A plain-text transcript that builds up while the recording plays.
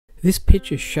This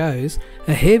picture shows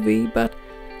a heavy but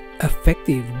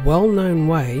effective, well-known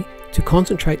way to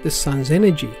concentrate the sun's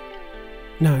energy,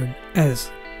 known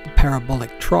as the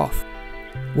parabolic trough.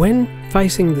 When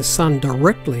facing the sun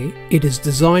directly, it is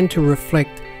designed to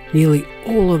reflect nearly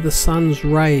all of the sun's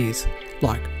rays,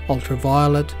 like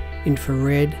ultraviolet,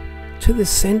 infrared, to the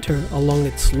center along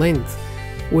its length,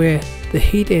 where the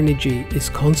heat energy is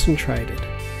concentrated.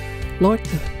 Like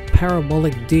the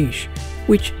parabolic dish,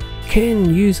 which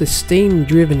can use a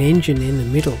steam-driven engine in the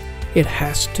middle, it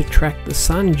has to track the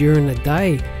sun during the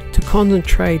day to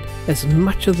concentrate as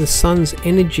much of the sun's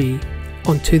energy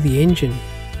onto the engine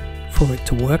for it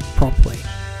to work properly.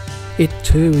 It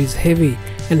too is heavy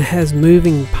and has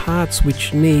moving parts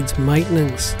which needs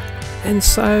maintenance, and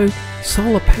so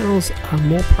solar panels are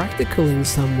more practical in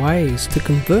some ways to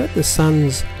convert the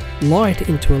sun's light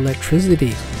into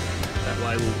electricity. That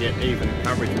way we'll get even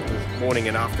coverage with the morning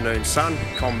and afternoon sun,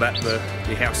 combat the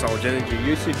household's energy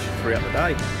usage throughout the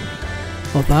day.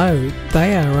 Although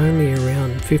they are only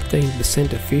around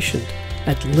 15% efficient,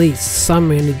 at least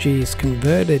some energy is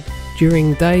converted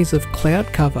during days of cloud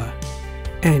cover,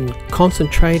 and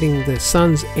concentrating the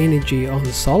sun's energy on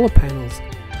the solar panels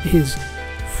is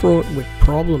fraught with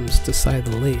problems, to say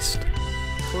the least.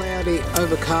 Cloudy,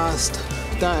 overcast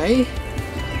day,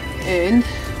 and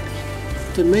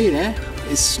the meter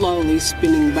is slowly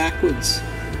spinning backwards.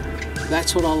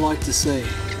 That's what I like to see.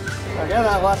 Okay,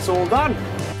 that's all done.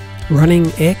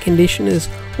 Running air conditioners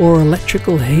or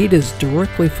electrical heaters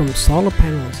directly from solar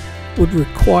panels would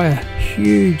require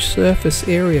huge surface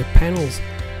area panels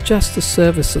just to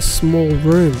service a small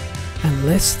room,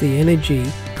 unless the energy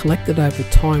collected over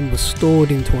time was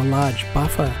stored into a large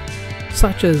buffer,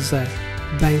 such as a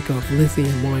bank of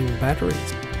lithium-ion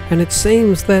batteries. And it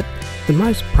seems that the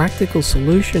most practical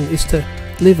solution is to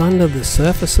live under the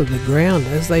surface of the ground,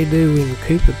 as they do in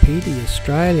Cooper Pedy,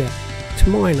 Australia, to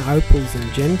mine opals and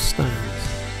gemstones.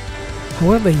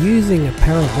 However, using a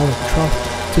parabolic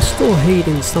trough to store heat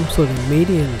in some sort of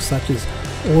medium such as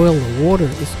oil or water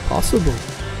is possible,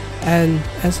 and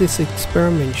as this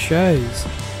experiment shows,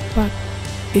 but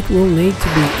it will need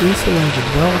to be insulated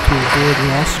well to avoid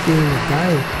loss during the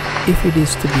day if it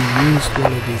is to be used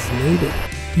when it is needed.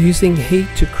 Using heat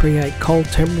to create cold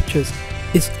temperatures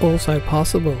is also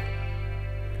possible.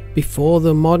 Before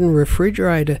the modern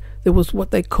refrigerator, there was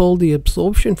what they called the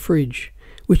absorption fridge,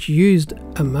 which used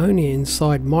ammonia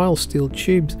inside mild steel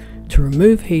tubes to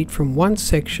remove heat from one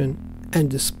section and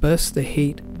disperse the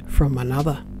heat from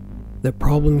another. The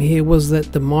problem here was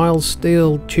that the mild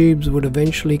steel tubes would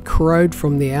eventually corrode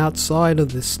from the outside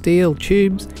of the steel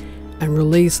tubes and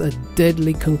release a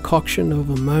deadly concoction of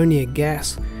ammonia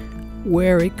gas,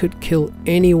 where it could kill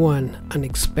anyone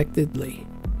unexpectedly.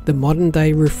 The modern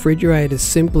day refrigerator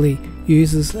simply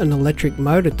uses an electric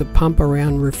motor to pump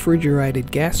around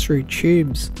refrigerated gas through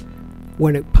tubes.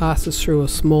 When it passes through a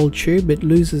small tube, it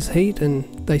loses heat,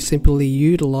 and they simply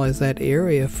utilize that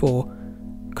area for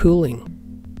cooling.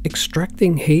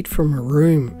 Extracting heat from a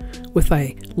room with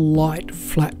a light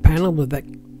flat panel that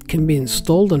can be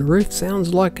installed on a roof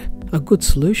sounds like a good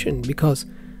solution, because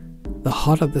the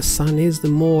hotter the sun is, the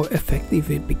more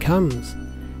effective it becomes.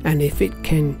 And if it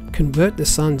can convert the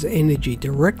sun's energy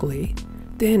directly,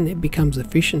 then it becomes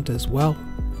efficient as well.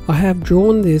 I have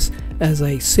drawn this as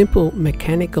a simple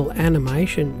mechanical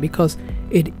animation because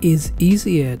it is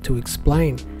easier to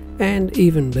explain and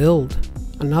even build.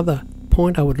 Another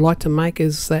point I would like to make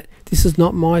is that this is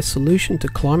not my solution to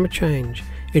climate change.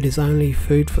 It is only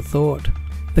food for thought.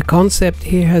 The concept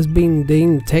here has been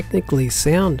deemed technically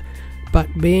sound, but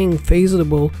being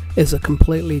feasible is a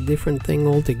completely different thing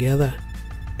altogether.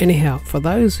 Anyhow, for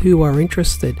those who are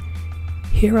interested,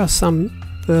 here are some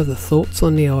further thoughts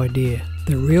on the idea.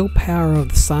 The real power of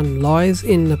the sun lies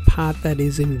in the part that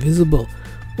is invisible,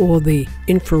 or the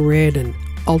infrared and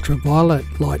ultraviolet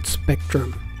light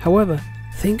spectrum. However,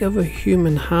 think of a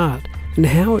human heart and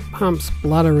how it pumps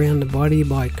blood around the body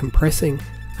by compressing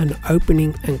and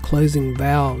opening and closing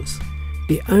valves.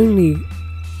 The only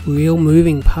real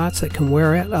moving parts that can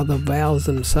wear out are the valves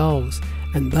themselves,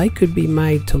 and they could be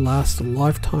made to last a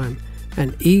lifetime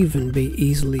and even be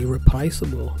easily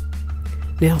replaceable.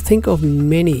 Now think of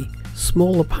many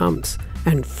smaller pumps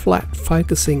and flat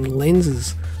focusing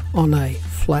lenses on a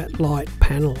flat light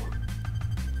panel,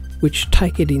 which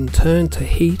take it in turn to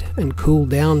heat and cool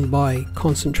down by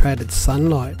concentrated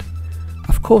sunlight.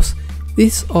 Of course,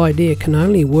 this idea can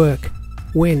only work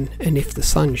when and if the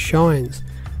sun shines,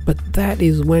 but that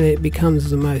is when it becomes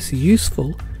the most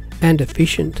useful and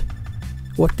efficient.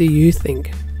 What do you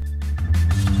think?